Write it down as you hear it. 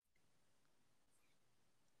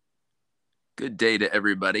Good day to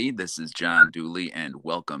everybody. This is John Dooley, and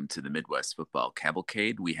welcome to the Midwest Football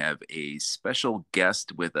Cavalcade. We have a special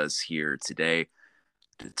guest with us here today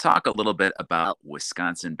to talk a little bit about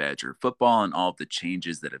Wisconsin Badger football and all of the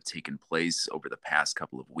changes that have taken place over the past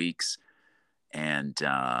couple of weeks. And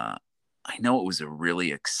I know it was a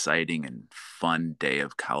really exciting and fun day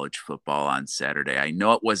of college football on Saturday. I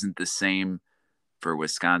know it wasn't the same for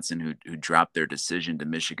Wisconsin, who dropped their decision to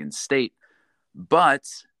Michigan State, but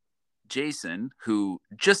Jason, who,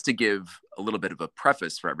 just to give a little bit of a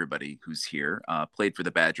preface for everybody who's here, played for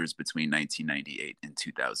the Badgers between 1998 and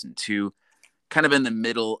 2002, kind of in the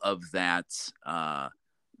middle of that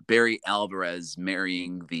Barry Alvarez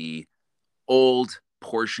marrying the old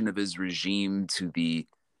portion of his regime to the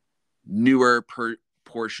newer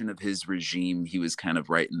portion of his regime. He was kind of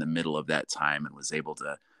right in the middle of that time and was able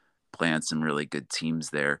to play on some really good teams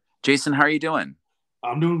there. Jason, how are you doing?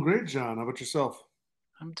 I'm doing great, John. How about yourself?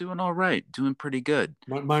 I'm doing all right, doing pretty good.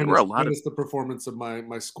 There were a Minus lot of minus the performance of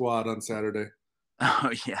my squad on Saturday.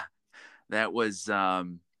 Oh yeah, that was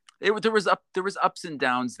there was ups and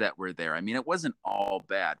downs that were there. I mean, it wasn't all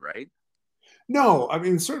bad, right? No, I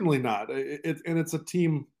mean certainly not. And it's a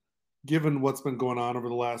team. Given what's been going on over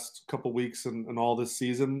the last couple weeks and all this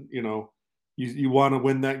season, you want to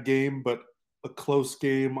win that game, but a close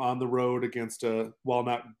game on the road against while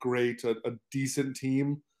not great, a decent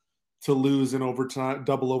team to lose in overtime,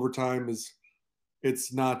 double overtime is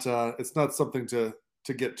it's not something to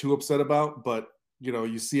get too upset about, but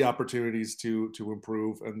you see opportunities to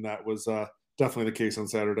improve, and that was definitely the case on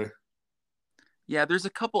Saturday. Yeah, there's a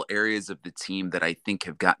couple areas of the team that I think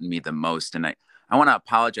have gotten me the most, and I want to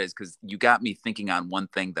apologize because you got me thinking on one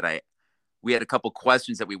thing that I we had a couple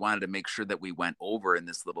questions that we wanted to make sure that we went over in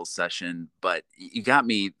this little session, but you got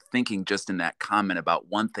me thinking just in that comment about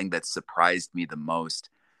one thing that surprised me the most.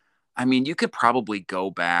 I mean, you could probably go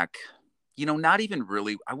back, not even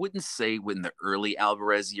really, I wouldn't say in the early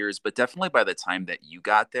Alvarez years, but definitely by the time that you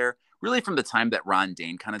got there, really from the time that Ron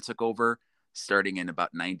Dane kind of took over, starting in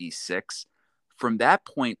about 96. From that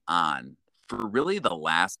point on, for really the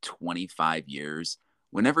last 25 years,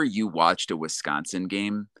 whenever you watched a Wisconsin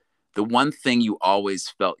game, the one thing you always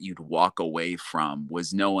felt you'd walk away from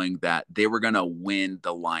was knowing that they were going to win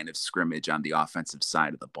the line of scrimmage on the offensive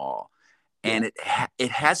side of the ball. Yeah, And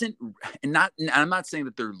it hasn't, and not, I'm not saying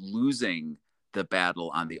that they're losing the battle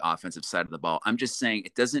on the offensive side of the ball. I'm just saying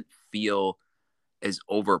it doesn't feel as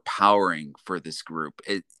overpowering for this group.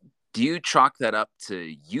 Do you chalk that up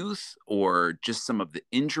to youth or just some of the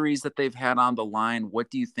injuries that they've had on the line? What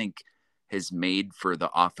do you think has made for the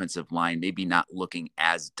offensive line maybe not looking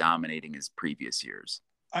as dominating as previous years?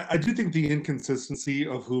 I do think the inconsistency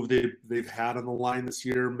of who they've had on the line this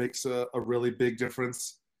year makes a really big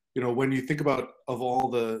difference. When you think about of all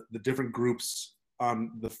the different groups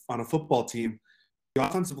on a football team, the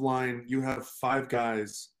offensive line, you have five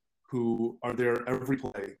guys who are there every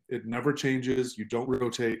play. It never changes. You don't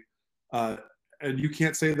rotate. Uh, and you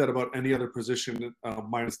can't say that about any other position,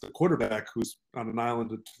 minus the quarterback, who's on an island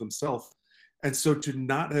to himself. And so to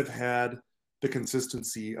not have had the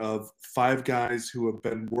consistency of five guys who have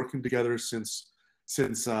been working together since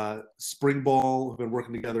spring ball, have been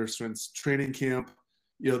working together since training camp,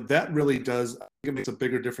 that really does. I think it makes a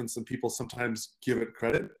bigger difference than people sometimes give it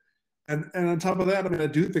credit. And on top of that, I mean, I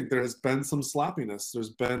do think there has been some sloppiness.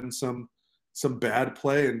 There's been some bad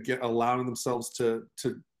play and allowing themselves to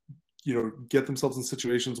get themselves in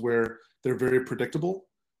situations where they're very predictable.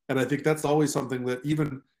 And I think that's always something that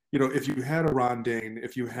even, if you had a Ron Dane,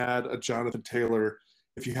 if you had a Jonathan Taylor,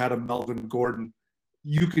 if you had a Melvin Gordon,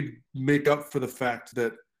 you could make up for the fact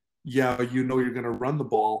that, yeah, you're going to run the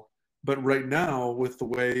ball. But right now, with the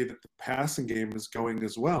way that the passing game is going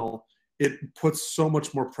as well, it puts so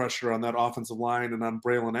much more pressure on that offensive line and on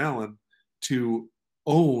Braylon Allen to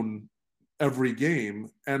own every game.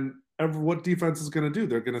 And what defense is going to do?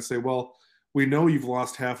 They're going to say, well, we know you've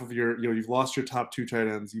lost half of you've lost your top two tight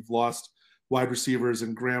ends, you've lost wide receivers,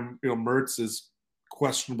 and Graham, Mertz is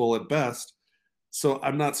questionable at best. So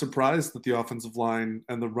I'm not surprised that the offensive line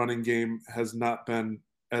and the running game has not been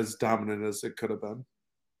as dominant as it could have been.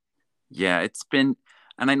 Yeah, it's been,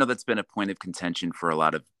 and I know that's been a point of contention for a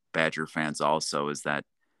lot of Badger fans also, is that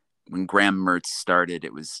when Graham Mertz started,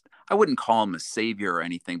 it was, I wouldn't call him a savior or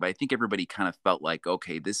anything, but I think everybody kind of felt like,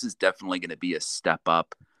 okay, this is definitely going to be a step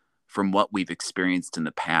up from what we've experienced in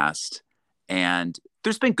the past. And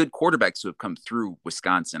there's been good quarterbacks who have come through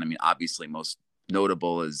Wisconsin. I mean, obviously, most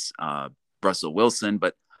notable is Russell Wilson,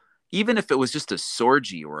 but even if it was just a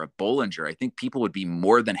Sorgi or a Bollinger, I think people would be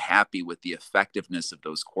more than happy with the effectiveness of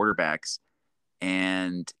those quarterbacks.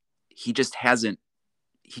 And he just hasn't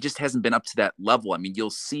he just hasn't been up to that level. I mean, you'll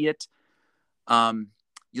see it Um,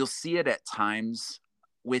 you'll see it at times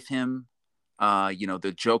with him.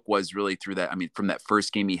 The joke was really through that. I mean, from that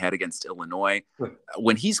first game he had against Illinois,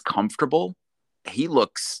 when he's comfortable, he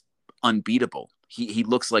looks unbeatable. He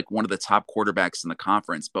looks like one of the top quarterbacks in the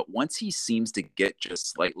conference. But once he seems to get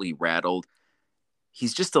just slightly rattled,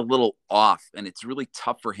 he's just a little off, and it's really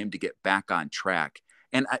tough for him to get back on track.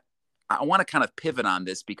 And I want to kind of pivot on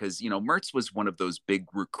this because, Mertz was one of those big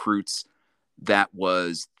recruits that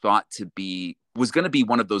was thought to be was going to be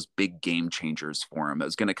one of those big game changers for him. It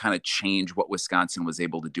was going to kind of change what Wisconsin was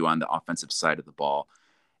able to do on the offensive side of the ball.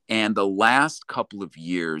 And the last couple of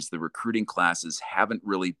years, the recruiting classes haven't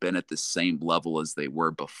really been at the same level as they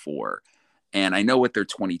were before. And I know with their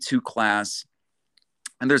 22 class,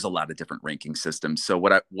 and there's a lot of different ranking systems. So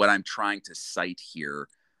what I'm trying to cite here,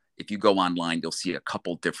 if you go online, you'll see a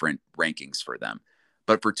couple different rankings for them.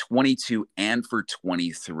 But for 22 and for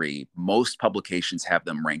 23, most publications have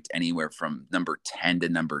them ranked anywhere from number 10 to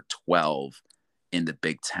number 12 in the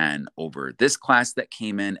Big Ten over this class that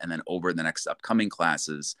came in and then over the next upcoming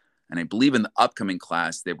classes. And I believe in the upcoming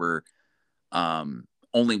class, they were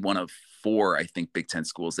only one of four, I think, Big Ten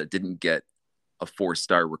schools that didn't get a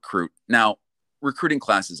 4-star recruit. Now, recruiting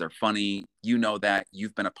classes are funny. You know that.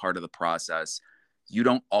 You've been a part of the process. You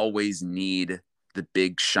don't always need the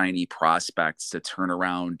big shiny prospects to turn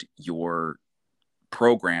around your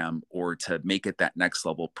program or to make it that next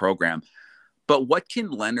level program. But what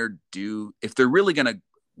can Leonard do if they're really going to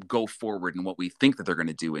go forward and what we think that they're going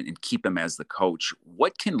to do and keep him as the coach?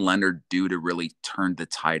 What can Leonard do to really turn the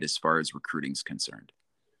tide as far as recruiting is concerned?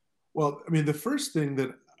 Well, I mean, the first thing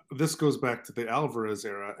that this goes back to the Alvarez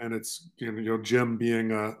era, and it's Jim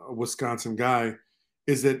being a Wisconsin guy,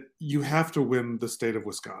 is that you have to win the state of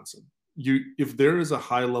Wisconsin. If there is a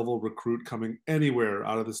high level recruit coming anywhere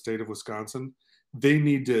out of the state of Wisconsin, they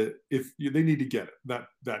need to get it,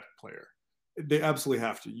 that player. They absolutely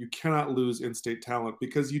have to. You cannot lose in-state talent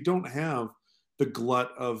because you don't have the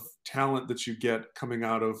glut of talent that you get coming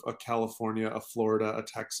out of a California, a Florida, a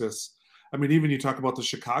Texas. I mean, even you talk about the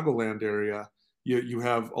Chicagoland area, you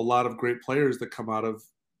have a lot of great players that come out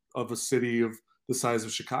of a city of the size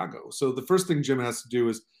of Chicago. So the first thing Jim has to do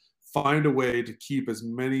is find a way to keep as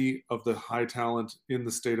many of the high talent in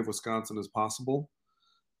the state of Wisconsin as possible.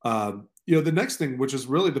 The next thing, which is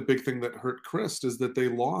really the big thing that hurt Christ, is that they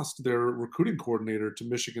lost their recruiting coordinator to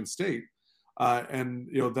Michigan State.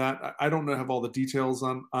 That I don't have all the details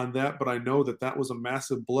on that, but I know that was a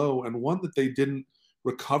massive blow and one that they didn't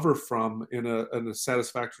recover from in a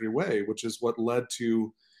satisfactory way, which is what led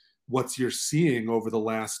to what you're seeing over the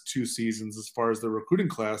last 2 seasons as far as the recruiting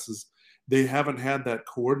classes. They haven't had that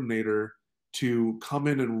coordinator to come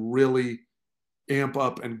in and really amp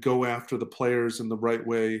up and go after the players in the right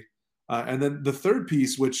way. And then the third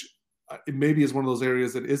piece, which maybe is one of those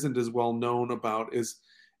areas that isn't as well known about, is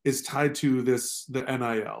tied to the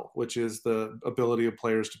NIL, which is the ability of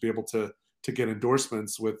players to be able to get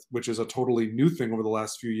endorsements which is a totally new thing over the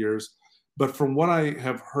last few years. But from what I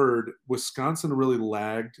have heard, Wisconsin really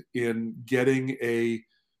lagged in getting a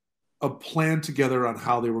plan together on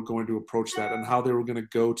how they were going to approach that and how they were going to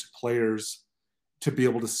go to players to be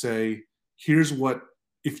able to say, here's what,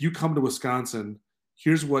 if you come to Wisconsin,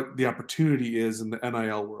 here's what the opportunity is in the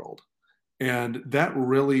NIL world. And that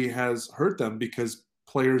really has hurt them because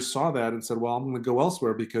players saw that and said, well, I'm going to go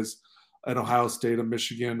elsewhere because at Ohio State and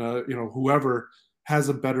Michigan, whoever has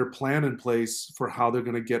a better plan in place for how they're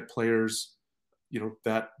going to get players,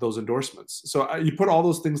 those endorsements. So you put all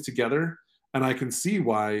those things together, and I can see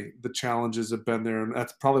why the challenges have been there. And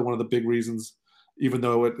that's probably one of the big reasons, even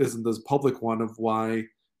though it isn't this public one, of why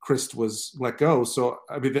Christ was let go. So,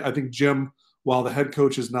 I mean, I think Jim, while the head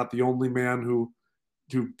coach is not the only man who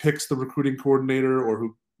picks the recruiting coordinator or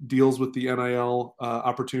who deals with the NIL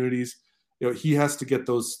opportunities, he has to get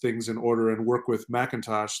those things in order and work with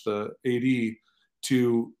McIntosh, the AD,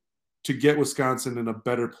 to get Wisconsin in a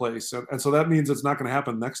better place. And so that means it's not going to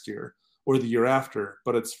happen next year or the year after,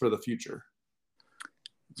 but it's for the future.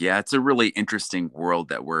 Yeah, it's a really interesting world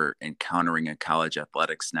that we're encountering in college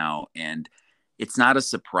athletics now. And it's not a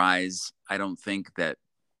surprise, I don't think, that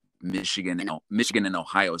Michigan and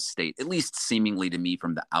Ohio State, at least seemingly to me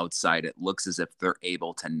from the outside, it looks as if they're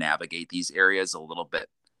able to navigate these areas a little bit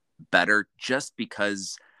better just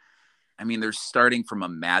because, I mean, they're starting from a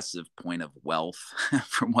massive point of wealth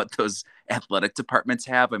from what those athletic departments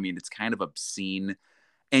have. I mean, it's kind of obscene.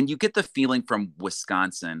 And you get the feeling from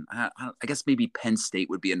Wisconsin, I guess maybe Penn State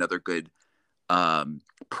would be another good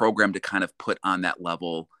program to kind of put on that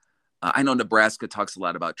level. I know Nebraska talks a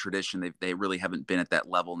lot about tradition. They really haven't been at that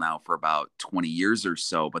level now for about 20 years or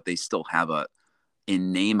so, but they still have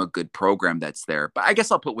and name a good program that's there. But I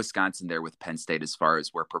guess I'll put Wisconsin there with Penn State as far as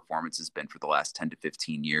where performance has been for the last 10 to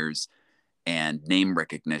 15 years and name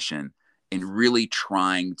recognition, and really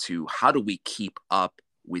trying to, how do we keep up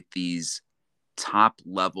with these top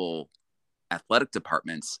level athletic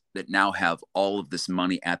departments that now have all of this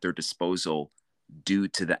money at their disposal due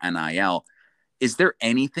to the NIL. Is there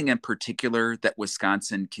anything in particular that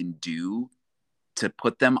Wisconsin can do to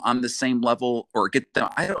put them on the same level, or get them,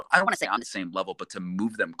 I don't want to say on the same level, but to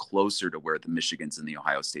move them closer to where the Michigans and the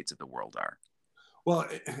Ohio States of the world are? Well,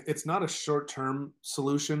 it's not a short-term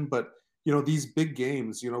solution, but these big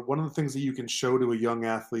games, one of the things that you can show to a young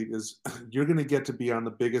athlete is you're going to get to be on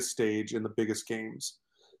the biggest stage in the biggest games.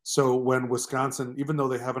 So when Wisconsin, even though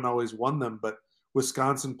they haven't always won them, but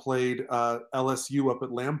Wisconsin played LSU up at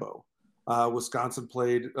Lambeau. Wisconsin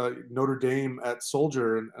played Notre Dame at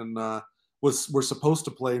Soldier, and we're supposed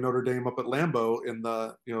to play Notre Dame up at Lambeau in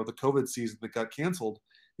the COVID season that got canceled.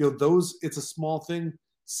 Those, it's a small thing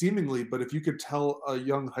seemingly, but if you could tell a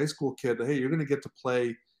young high school kid, hey, you're going to get to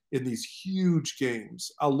play in these huge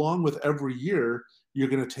games, along with every year you're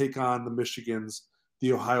going to take on the Michigans,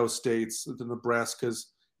 the Ohio States, the Nebraskas,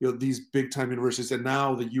 these big time universities, and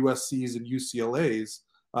now the USCs and UCLAs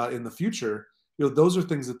in the future. Those are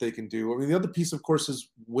things that they can do. I mean, the other piece, of course, is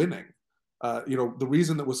winning. The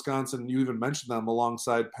reason that Wisconsin, you even mentioned them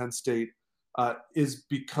alongside Penn State, is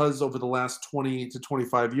because over the last 20 to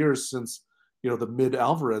 25 years since the mid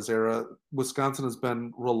Alvarez era, Wisconsin has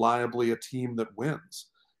been reliably a team that wins.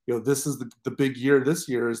 This is the big year. This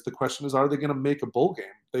year is the question is, are they going to make a bowl game?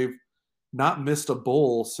 They've not missed a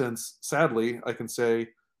bowl since, sadly, I can say,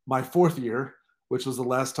 my fourth year, which was the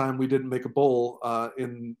last time we didn't make a bowl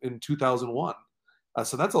in 2001.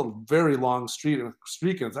 So that's a very long streak, and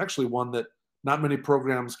it's actually one that not many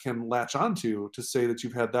programs can latch onto to say that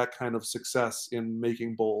you've had that kind of success in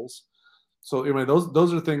making bowls. So anyway,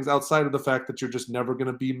 those are things outside of the fact that you're just never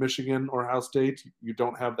going to be Michigan or Ohio State. You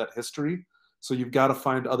don't have that history, so you've got to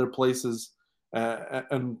find other places,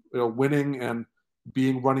 and winning and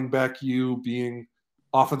being running back, being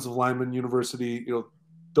offensive lineman, university.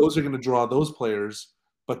 Those are going to draw those players,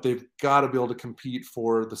 but they've got to be able to compete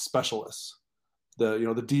for the specialists, the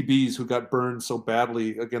DBs who got burned so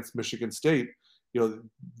badly against Michigan State.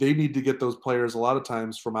 They need to get those players a lot of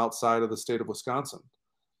times from outside of the state of Wisconsin.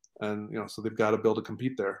 And so they've got to be able to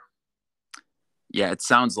compete there. Yeah, it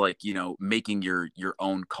sounds like making your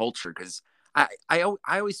own culture, because I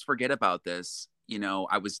always forget about this.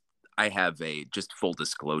 I have a, just full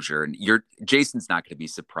disclosure, and Jason's not going to be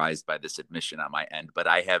surprised by this admission on my end, but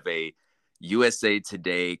I have a USA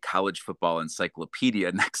Today college football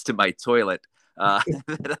encyclopedia next to my toilet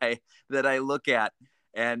that I look at.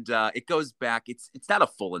 And it goes back. It's not a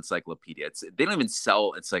full encyclopedia. They don't even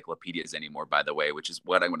sell encyclopedias anymore, by the way, which is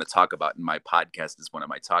what I'm going to talk about in my podcast. Is one of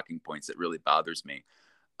my talking points that really bothers me.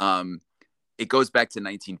 It goes back to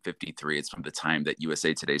 1953. It's from the time that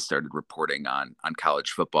USA Today started reporting on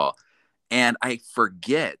college football, and I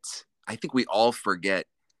think we all forget.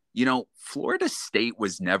 Florida State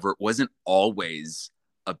wasn't always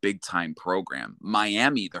a big time program.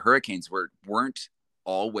 Miami, the Hurricanes weren't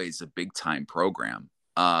always a big time program.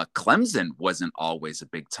 Clemson wasn't always a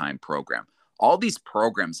big time program. All these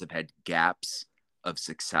programs have had gaps of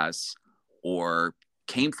success, or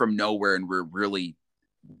came from nowhere and were really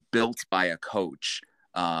built by a coach,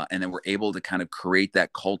 and then were able to kind of create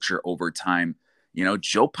that culture over time.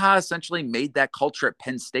 Joe Pa essentially made that culture at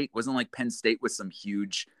Penn State. It wasn't like Penn State was some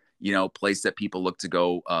huge, place that people look to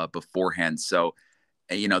go beforehand. So,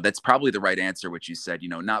 that's probably the right answer, what you said,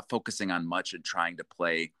 not focusing on much and trying to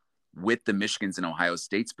play with the Michigans and Ohio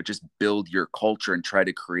States, but just build your culture and try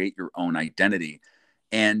to create your own identity.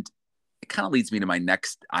 And it kind of leads me to my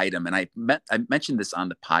next item. And I mentioned this on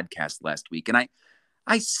the podcast last week, and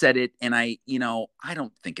I said it, and I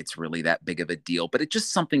don't think it's really that big of a deal, but it's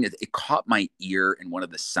just something that it caught my ear in one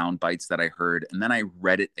of the sound bites that I heard. And then I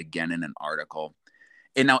read it again in an article.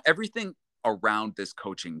 And now everything around this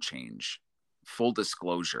coaching change, full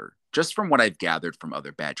disclosure, just from what I've gathered from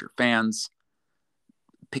other Badger fans,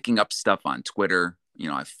 picking up stuff on Twitter,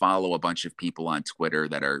 I follow a bunch of people on Twitter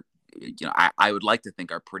that are, I would like to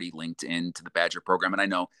think are pretty linked in to the Badger program. And I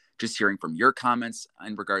know, just hearing from your comments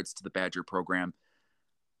in regards to the Badger program,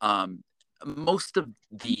 most of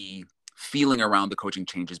the feeling around the coaching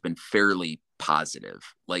change has been fairly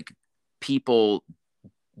positive. Like, people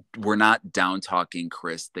were not down talking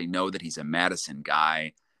Chris. They know that he's a Madison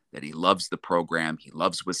guy, that he loves the program. He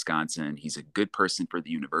loves Wisconsin. He's a good person for the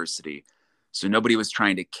university. So nobody was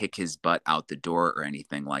trying to kick his butt out the door or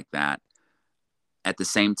anything like that. At the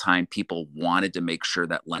same time, people wanted to make sure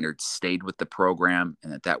that Leonard stayed with the program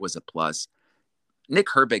and that was a plus. Nick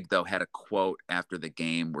Herbig, though, had a quote after the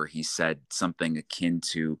game where he said something akin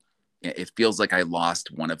to, "It feels like I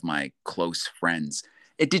lost one of my close friends."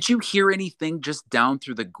 Did you hear anything just down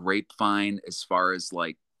through the grapevine as far as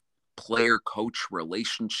like player coach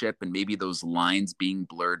relationship and maybe those lines being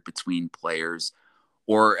blurred between players?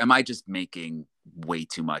 Or am I just making way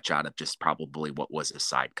too much out of just probably what was a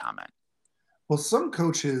side comment? Well, some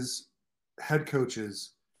coaches, head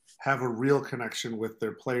coaches, have a real connection with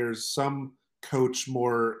their players. Some coach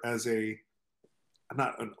more as a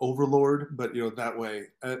not an overlord, but that way.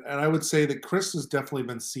 And I would say that Chris has definitely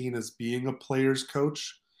been seen as being a player's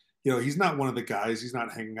coach. He's not one of the guys. He's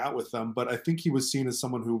not hanging out with them, but I think he was seen as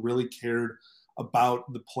someone who really cared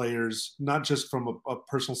about the players, not just from a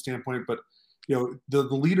personal standpoint, but the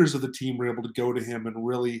leaders of the team were able to go to him and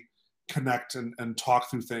really connect and talk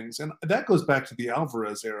through things. And that goes back to the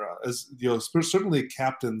Alvarez era, as certainly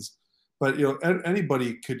captains, but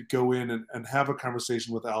anybody could go in and have a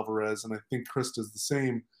conversation with Alvarez, and I think Chris does the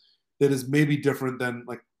same. That is maybe different than,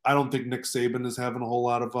 like, I don't think Nick Saban is having a whole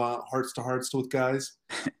lot of hearts to hearts with guys,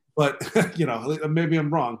 but maybe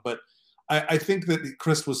I'm wrong, but I think that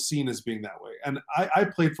Chris was seen as being that way. And I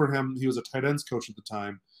played for him. He was a tight ends coach at the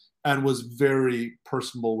time and was very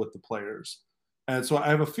personable with the players. And so I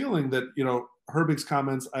have a feeling that, Herbig's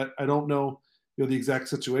comments, I don't know, the exact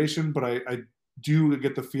situation, but I do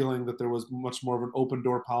get the feeling that there was much more of an open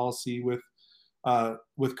door policy with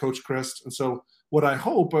Coach Chris. And so what I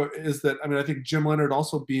hope is that, I think Jim Leonhard,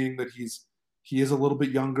 also being that he is a little bit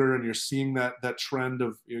younger, and you're seeing that trend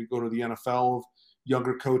of, go to the NFL of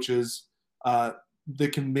younger coaches, they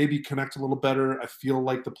can maybe connect a little better. I feel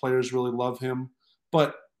like the players really love him,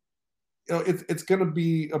 but it's going to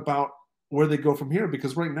be about where they go from here,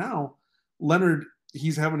 because right now Leonhard,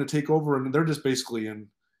 he's having to take over, and they're just basically in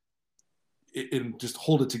just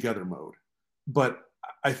hold it together mode. But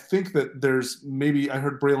I think that there's maybe, I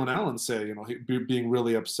heard Braylon Allen say, being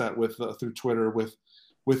really upset with through Twitter with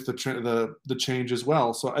the change as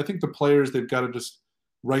well. So I think the players, they've got to just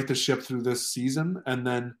right the ship through this season, and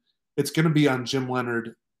then it's going to be on Jim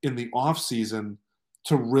Leonhard in the off season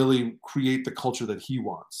to really create the culture that he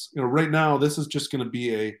wants. Right now this is just going to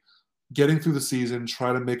be a getting through the season,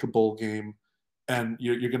 try to make a bowl game, and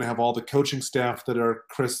you're going to have all the coaching staff that are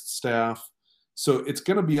Chris staff. So it's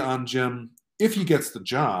going to be on Jim, if he gets the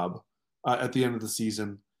job at the end of the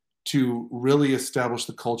season, to really establish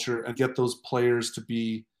the culture and get those players to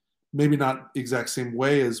be maybe not the exact same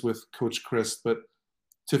way as with Coach Chris, but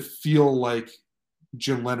to feel like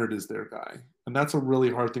Jim Leonhard is their guy. And that's a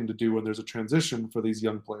really hard thing to do when there's a transition for these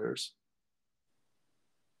young players.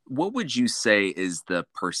 What would you say is the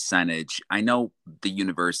percentage? I know the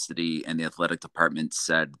university and the athletic department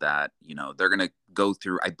said that, they're going to go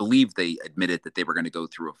through, I believe they admitted that they were going to go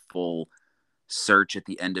through a full search at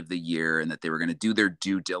the end of the year, and that they were going to do their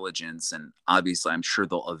due diligence. And obviously, I'm sure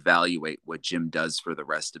they'll evaluate what Jim does for the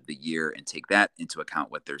rest of the year and take that into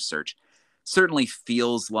account with their search. Certainly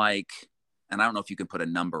feels like, and I don't know if you can put a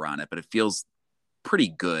number on it, but it feels pretty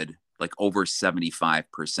good, like over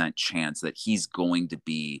 75% chance that he's going to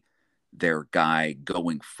be their guy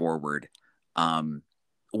going forward.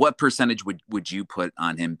 What percentage would you put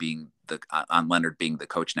on him being on Leonhard being the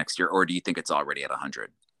coach next year? Or do you think it's already at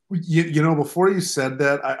 100? Before you said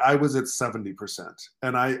that, I was at 70%.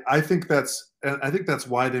 And I think that's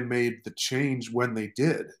why they made the change when they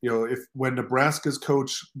did. When Nebraska's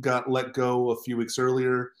coach got let go a few weeks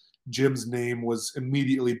earlier, Jim's name was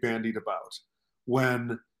immediately bandied about.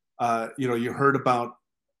 When you heard about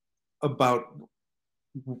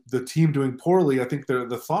the team doing poorly, I think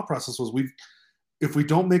the thought process was, if we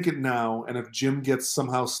don't make it now, and if Jim gets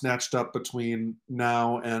somehow snatched up between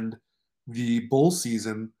now and the bowl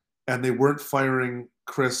season, and they weren't firing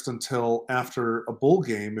Chris until after a bowl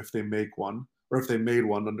game, if they make one, or if they made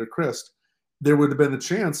one under Chris, there would have been a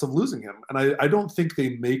chance of losing him. And I don't think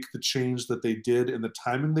they make the change that they did in the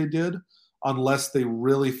timing they did unless they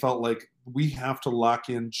really felt like, we have to lock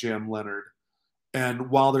in Jim Leonhard.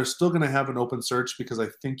 And while they're still going to have an open search, because I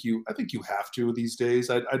think you have to these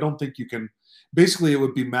days, I don't think you can. Basically, it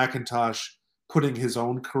would be McIntosh putting his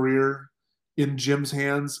own career in Jim's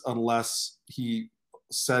hands unless he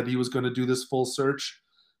said he was going to do this full search.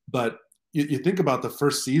 But you think about the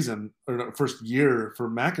first season, or first year for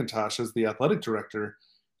McIntosh as the athletic director,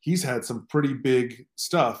 he's had some pretty big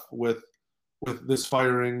stuff with this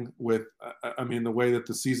firing, with the way that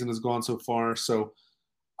the season has gone so far. So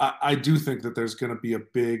I do think that there's going to be a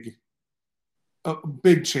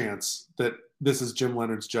big chance that this is Jim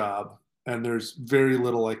Leonhard's job, and there's very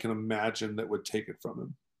little I can imagine that would take it from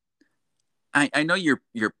him. I know you're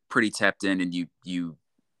pretty tapped in, and you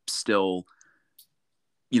still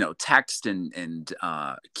text and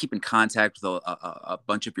keep in contact with a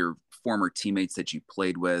bunch of your former teammates that you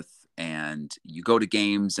played with, and you go to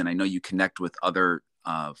games, and I know you connect with other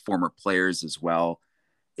former players as well.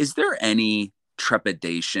 Is there any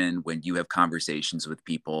trepidation when you have conversations with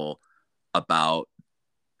people about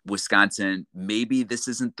Wisconsin? Maybe this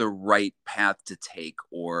isn't the right path to take,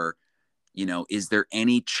 or is there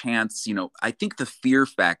any chance? I think the fear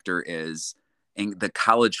factor is in the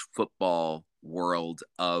college football world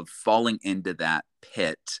of falling into that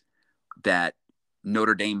pit that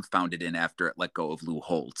Notre Dame found it in after it let go of Lou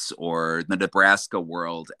Holtz, or the Nebraska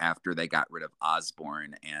world after they got rid of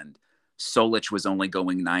Osborne, and Solich was only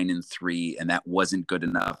going 9-3, and that wasn't good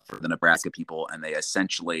enough for the Nebraska people, and they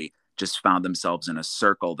essentially just found themselves in a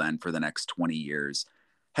circle then for the next 20 years.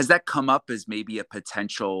 Has that come up as maybe a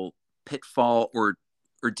potential pitfall, or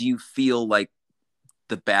do you feel like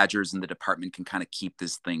the Badgers and the department can kind of keep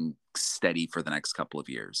this thing steady for the next couple of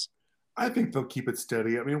years? I think they'll keep it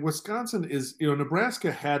steady. I mean, Wisconsin is,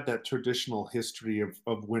 Nebraska had that traditional history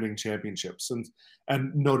of winning championships,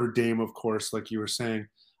 and Notre Dame, of course, like you were saying.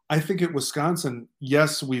 I think at Wisconsin,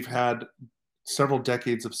 yes, we've had several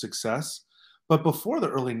decades of success, but before the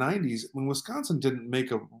early 90s, when Wisconsin didn't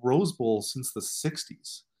make a Rose Bowl since the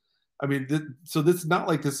 60s. I mean, so this is not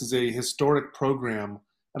like this is a historic program.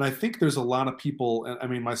 And I think there's a lot of people, and I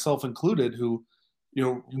mean, myself included, who,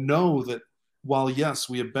 know that while, yes,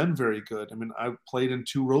 we have been very good. I mean, I played in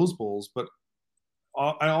 2 Rose Bowls, but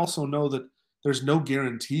I also know that there's no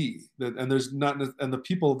guarantee that, and there's not, and the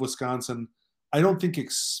people of Wisconsin, I don't think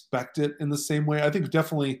expect it in the same way. I think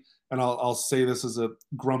definitely, and I'll say this as a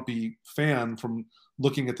grumpy fan from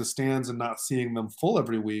looking at the stands and not seeing them full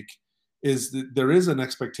every week, is that there is an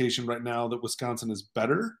expectation right now that Wisconsin is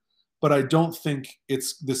better, but I don't think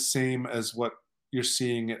it's the same as what you're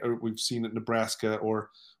seeing or we've seen at Nebraska or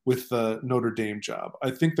with the Notre Dame job.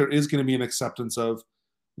 I think there is going to be an acceptance of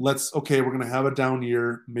okay, we're going to have a down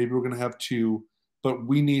year. Maybe we're going to have 2, but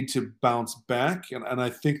we need to bounce back. And I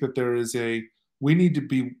think that we need to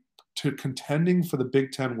be contending for the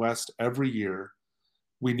Big Ten West every year.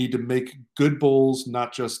 We need to make good bowls,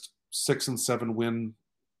 not just 6 and 7 win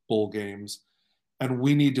bowl games. And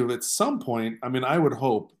we need to, at some point, I mean, I would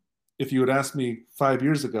hope, if you had asked me 5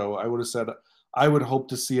 years ago, I would have said, I would hope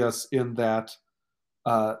to see us in that,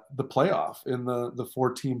 the playoff, in the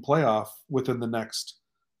 4-team playoff within the next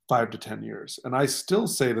 5 to 10 years. And I still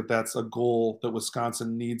say that that's a goal that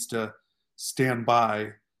Wisconsin needs to stand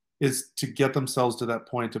by, is to get themselves to that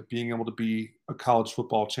point of being able to be a college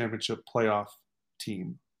football championship playoff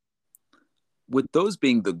team. With those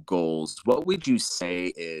being the goals, what would you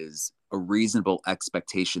say is a reasonable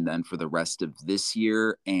expectation then for the rest of this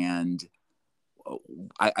year? And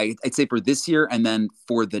I'd say for this year, and then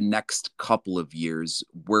for the next couple of years,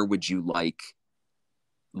 where would you like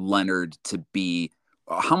Leonard to be?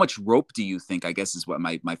 How much rope do you think, I guess is what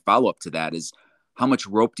my follow-up to that is, how much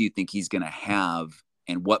rope do you think he's going to have?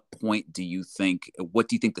 And what do you think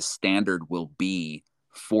the standard will be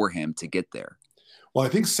for him to get there? Well, I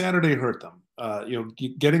think Saturday hurt them.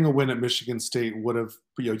 Getting a win at Michigan State would have,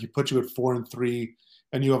 you put you at 4-3,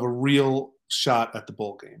 and you have a real shot at the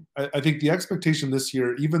bowl game. I think the expectation this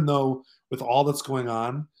year, even though with all that's going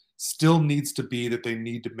on, still needs to be that they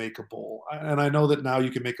need to make a bowl. And I know that now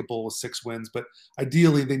you can make a bowl with 6 wins, but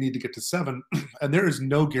ideally they need to get to 7. And there is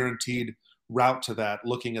no guaranteed route to that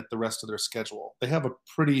looking at the rest of their schedule. They have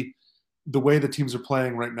the way the teams are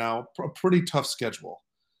playing right now, a pretty tough schedule.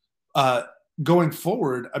 Going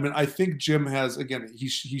forward, I mean, I think Jim has, again, he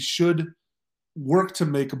should work to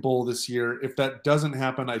make a bowl this year. If that doesn't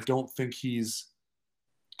happen, I don't think he's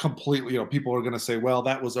completely, people are going to say, well,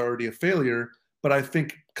 that was already a failure. But I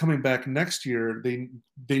think coming back next year,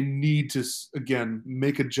 they need to, again,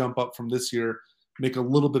 make a jump up from this year, make a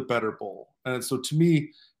little bit better bowl. And so to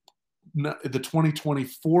me, the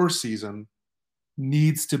 2024 season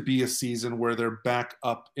needs to be a season where they're back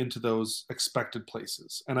up into those expected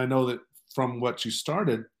places. And I know that from what you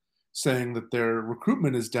started saying that their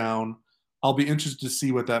recruitment is down, I'll be interested to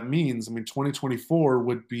see what that means. I mean, 2024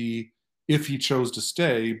 would be, if he chose to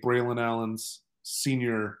stay, Braylon Allen's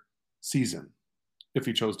senior season, if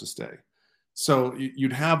he chose to stay. So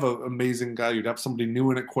you'd have an amazing guy. You'd have somebody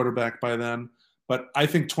new in at quarterback by then. But I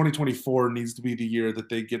think 2024 needs to be the year that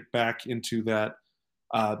they get back into that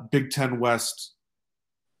Big Ten West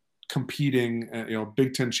competing,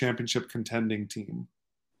 Big Ten championship contending team.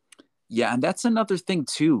 Yeah, and that's another thing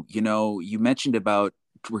too. You mentioned about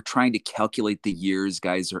we're trying to calculate the years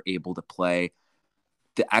guys are able to play.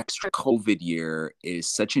 The extra COVID year is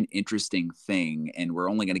such an interesting thing, and we're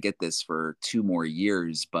only going to get this for 2 more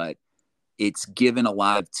years. But It's given a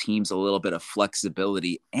lot of teams a little bit of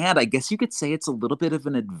flexibility. And I guess you could say it's a little bit of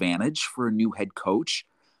an advantage for a new head coach.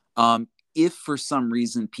 If for some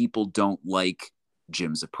reason people don't like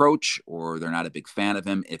Jim's approach or they're not a big fan of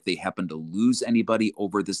him, if they happen to lose anybody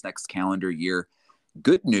over this next calendar year,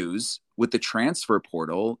 good news with the transfer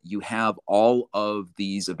portal, you have all of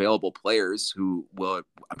these available players who will,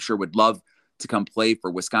 I'm sure, would love to come play for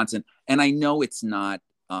Wisconsin. And I know it's not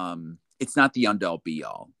the end all be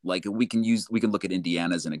all. Like we can look at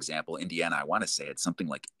Indiana as an example. Indiana, I want to say it's something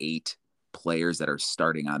like 8 players that are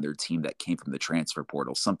starting on their team that came from the transfer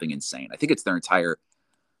portal, something insane. I think it's their entire.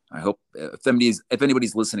 I hope if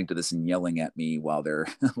anybody's listening to this and yelling at me while they're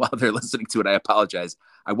listening to it, I apologize.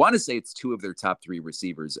 I want to say it's 2 of their top 3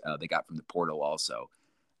 receivers they got from the portal also.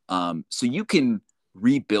 So you can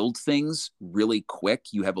rebuild things really quick.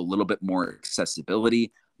 You have a little bit more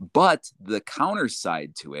accessibility, but the counter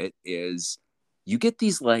side to it is you get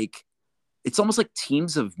these it's almost like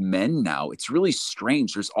teams of men now. It's really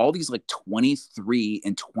strange. There's all these 23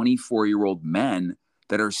 and 24-year-old men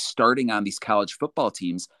that are starting on these college football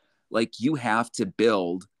teams. You have to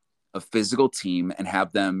build a physical team and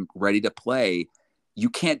have them ready to play. You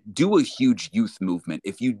can't do a huge youth movement.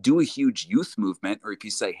 If you do a huge youth movement, or if you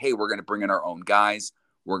say, hey, we're going to bring in our own guys,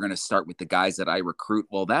 we're going to start with the guys that I recruit.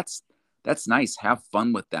 Well, that's nice. Have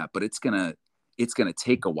fun with that, but it's going to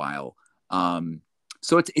take a while.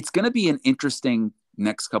 So it's going to be an interesting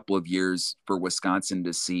next couple of years for Wisconsin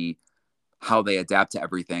to see how they adapt to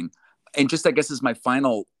everything. And just, I guess, is my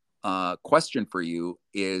final question for you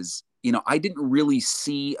is, I didn't really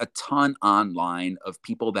see a ton online of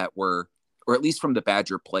people that were, or at least from the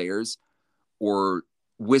Badger players, or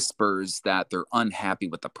whispers that they're unhappy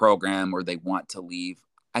with the program or they want to leave.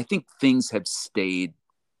 I think things have stayed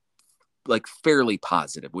fairly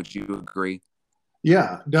positive. Would you agree?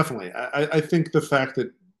 Yeah, definitely. I think the fact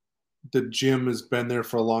that Jim has been there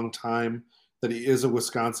for a long time, that he is a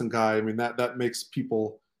Wisconsin guy, I mean, that makes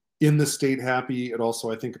people in the state happy. It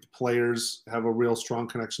also, I think the players have a real strong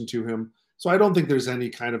connection to him. So I don't think there's any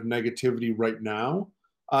kind of negativity right now.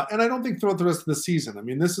 And I don't think throughout the rest of the season. I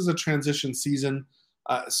mean, this is a transition season.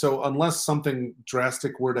 So unless something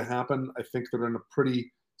drastic were to happen, I think they're in a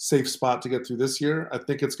pretty safe spot to get through this year. I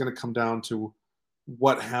think it's going to come down to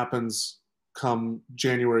what happens come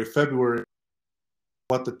January, February,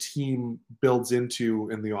 what the team builds into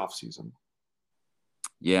in the offseason.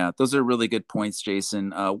 Yeah, those are really good points,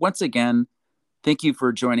 Jason. Once again, thank you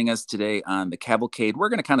for joining us today on the Cavalcade. We're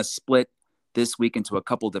going to kind of split this week into a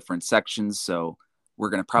couple different sections. So we're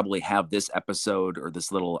going to probably have this episode or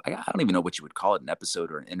this little, I don't even know what you would call it, an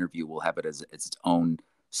episode or an interview. We'll have it as its own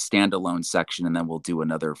standalone section, and then we'll do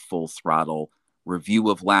another full throttle review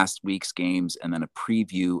of last week's games and then a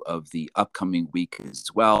preview of the upcoming week as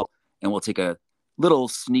well. And we'll take a little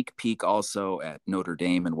sneak peek also at Notre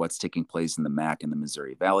Dame and what's taking place in the MAC and the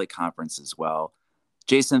Missouri Valley Conference as well.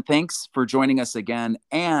 Jason, thanks for joining us again.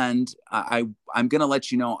 And I'm going to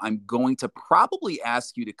let you know, I'm going to probably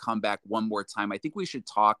ask you to come back one more time. I think we should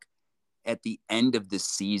talk at the end of the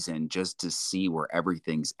season just to see where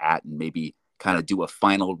everything's at and maybe kind of do a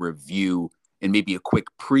final review and maybe a quick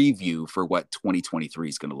preview for what 2023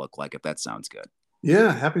 is going to look like, if that sounds good.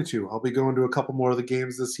 Yeah, happy to. I'll be going to a couple more of the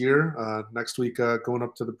games this year. Next week, going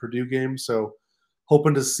up to the Purdue game. So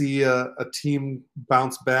hoping to see a team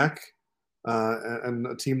bounce back and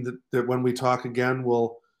a team that when we talk again,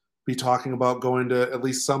 we'll be talking about going to at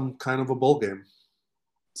least some kind of a bowl game.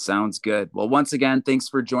 Sounds good. Well, once again, thanks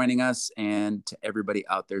for joining us. And to everybody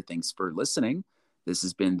out there, thanks for listening. This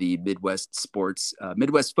has been the Midwest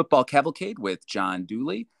Football Cavalcade with John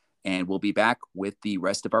Dooley. And we'll be back with the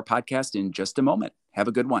rest of our podcast in just a moment. Have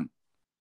a good one.